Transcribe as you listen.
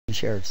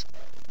shares.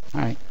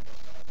 All right.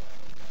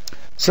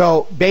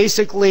 So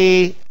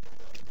basically,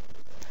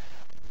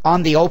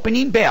 on the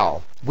opening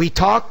bell, we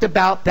talked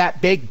about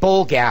that big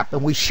bull gap,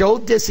 and we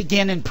showed this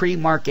again in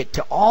pre-market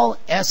to all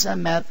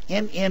SMF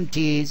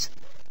MMTs.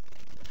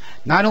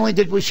 Not only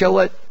did we show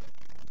it,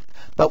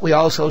 but we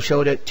also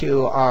showed it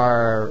to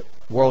our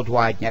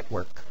worldwide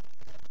network.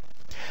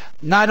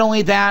 Not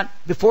only that,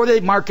 before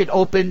the market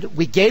opened,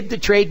 we gave the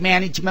trade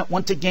management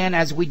once again,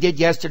 as we did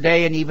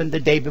yesterday and even the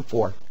day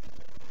before.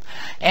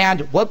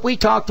 And what we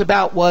talked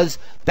about was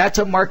that's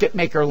a market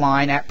maker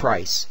line at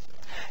price.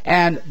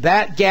 And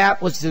that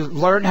gap was to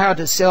learn how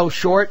to sell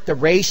short the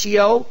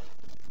ratio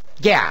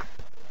gap.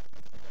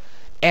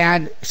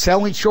 And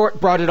selling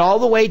short brought it all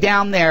the way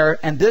down there.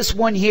 And this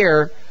one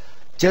here,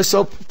 just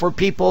so for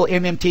people,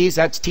 MMTs,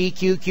 that's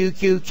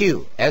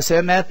TQQQQ,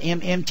 SMF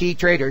MMT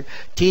trader,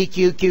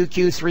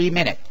 TQQQ 3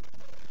 minute.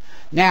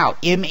 Now,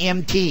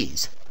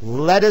 MMTs,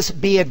 let us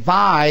be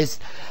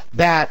advised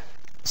that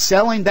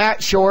selling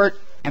that short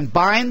and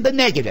buying the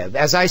negative,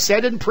 as I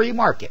said in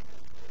pre-market,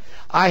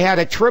 I had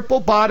a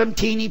triple bottom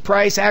teeny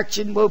price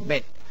action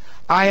movement.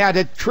 I had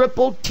a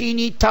triple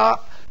teeny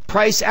top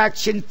price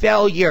action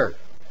failure.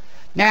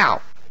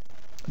 Now,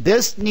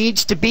 this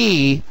needs to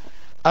be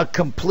a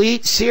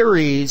complete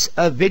series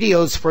of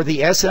videos for the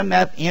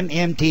SMF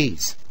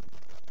MMTs.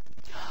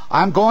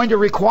 I'm going to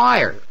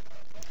require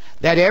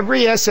that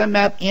every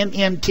SMF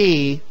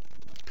MMT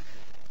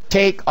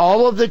take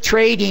all of the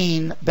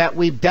trading that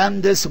we've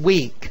done this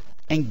week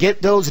and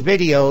get those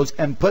videos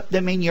and put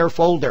them in your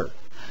folder,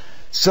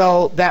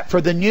 so that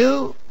for the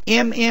new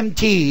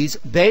MMTs,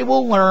 they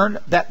will learn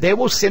that they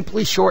will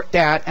simply short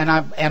that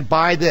and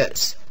buy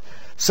this.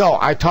 So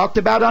I talked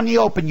about on the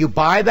open, you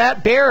buy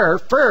that bearer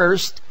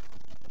first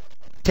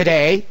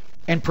today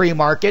in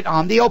pre-market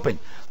on the open.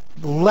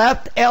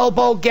 Left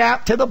elbow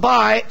gap to the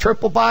buy,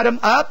 triple bottom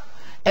up.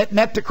 It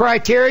met the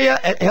criteria.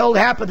 It held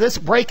half of this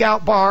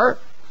breakout bar.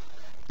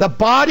 The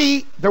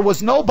body, there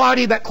was no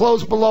body that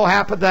closed below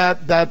half of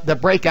the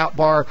breakout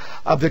bar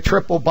of the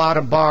triple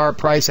bottom bar,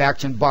 price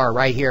action bar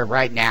right here,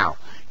 right now.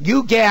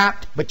 You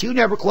gapped, but you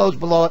never closed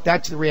below it.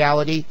 That's the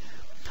reality.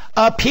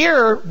 Up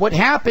here, what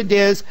happened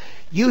is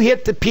you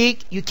hit the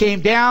peak, you came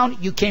down,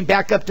 you came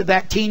back up to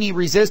that teeny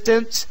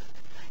resistance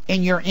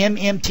in your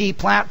MMT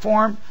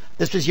platform.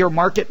 This was your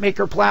market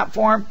maker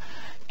platform.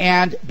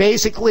 And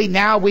basically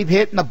now we've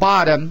hit the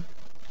bottom.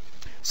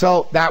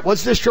 So that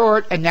was the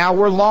short, and now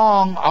we're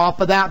long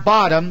off of that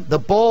bottom. The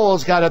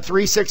bull's got a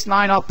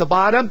 369 off the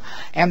bottom,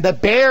 and the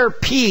bear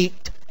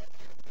peaked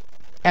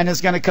and is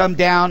going to come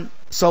down.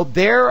 So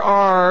there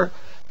are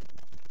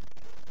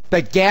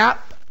the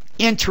gap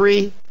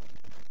entry,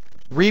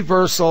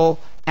 reversal,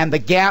 and the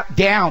gap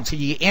down. So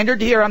you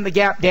entered here on the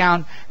gap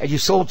down, and you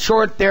sold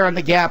short there on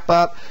the gap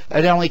up.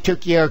 It only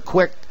took you a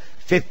quick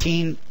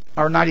 15,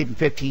 or not even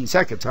 15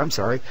 seconds, I'm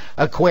sorry,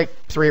 a quick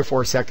 3 or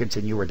 4 seconds,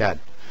 and you were done.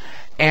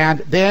 And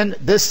then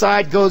this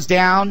side goes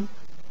down,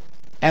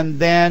 and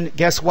then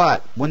guess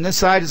what? When this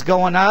side is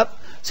going up,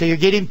 so you're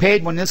getting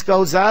paid when this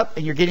goes up,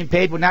 and you're getting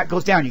paid when that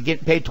goes down. You're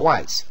getting paid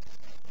twice.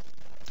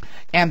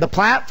 And the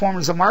platform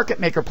is a market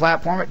maker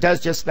platform. It does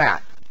just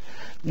that.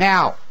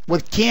 Now,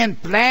 with Ken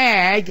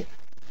Flagg,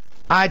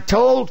 I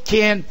told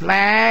Ken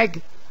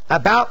Flagg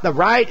about the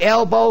right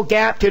elbow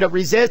gap to the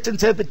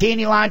resistance of the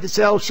teeny line to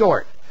sell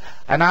short.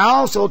 And I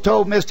also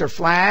told Mr.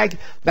 Flagg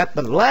that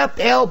the left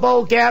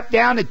elbow gap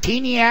down, a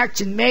teeny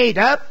action made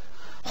up,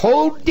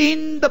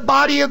 holding the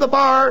body of the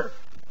bar,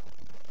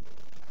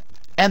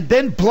 and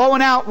then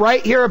blowing out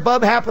right here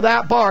above half of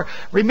that bar.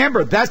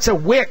 Remember, that's a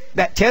wick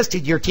that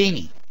tested your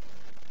teeny.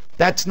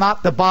 That's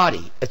not the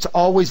body. It's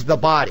always the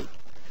body.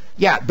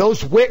 Yeah,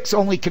 those wicks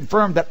only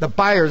confirmed that the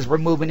buyers were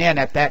moving in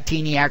at that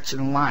teeny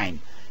action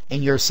line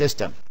in your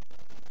system.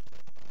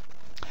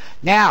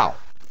 Now,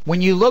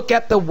 when you look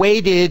at the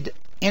weighted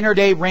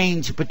intraday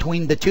range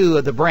between the two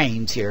of the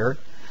brains here,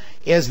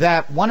 is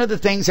that one of the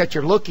things that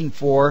you're looking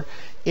for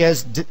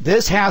is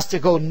this has to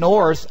go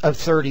north of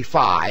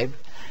 35,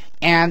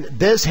 and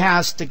this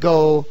has to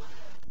go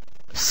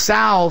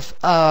south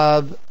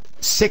of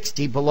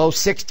 60, below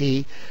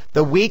 60.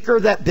 The weaker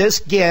that this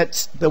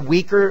gets, the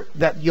weaker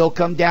that you'll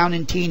come down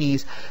in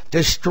teenies.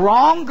 The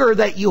stronger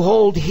that you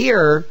hold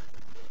here,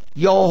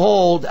 you'll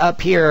hold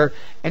up here.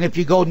 And if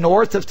you go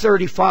north of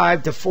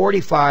 35 to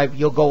 45,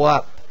 you'll go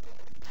up.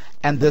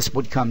 And this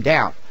would come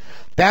down.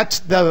 That's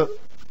the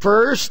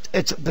first.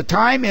 The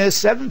time is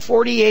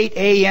 7:48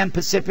 a.m.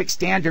 Pacific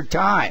Standard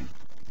Time.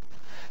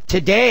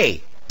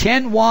 Today,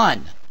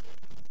 10/1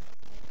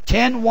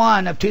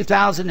 of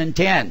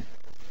 2010.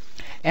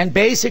 And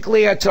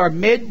basically, it's our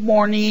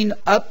mid-morning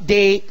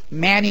update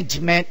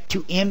management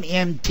to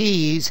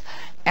MMTs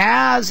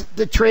as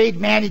the trade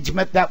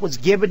management that was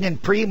given in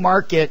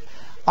pre-market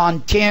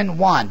on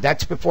 10/1.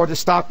 That's before the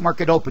stock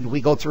market opened.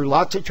 We go through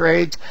lots of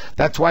trades.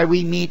 That's why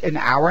we meet an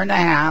hour and a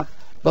half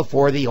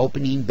before the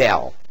opening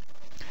bell.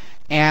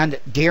 And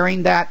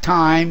during that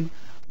time,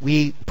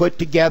 we put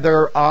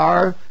together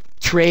our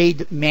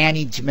trade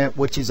management,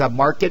 which is a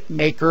market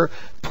maker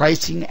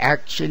pricing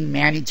action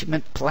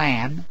management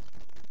plan.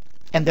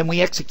 and then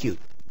we execute.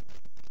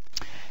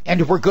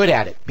 And we're good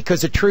at it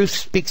because the truth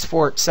speaks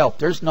for itself.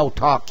 There's no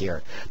talk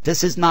here.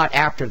 This is not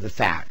after the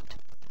fact.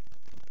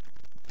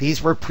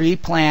 These were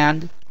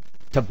pre-planned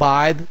to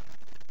buy,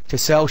 to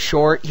sell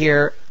short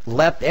here.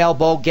 Left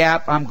elbow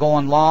gap, I'm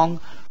going long.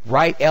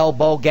 Right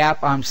elbow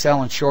gap, I'm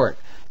selling short.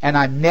 And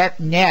I'm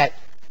net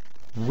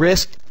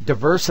risk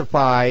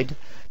diversified,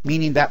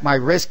 meaning that my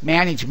risk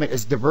management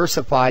is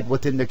diversified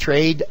within the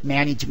trade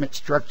management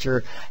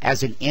structure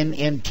as an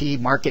MMT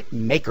market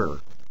maker.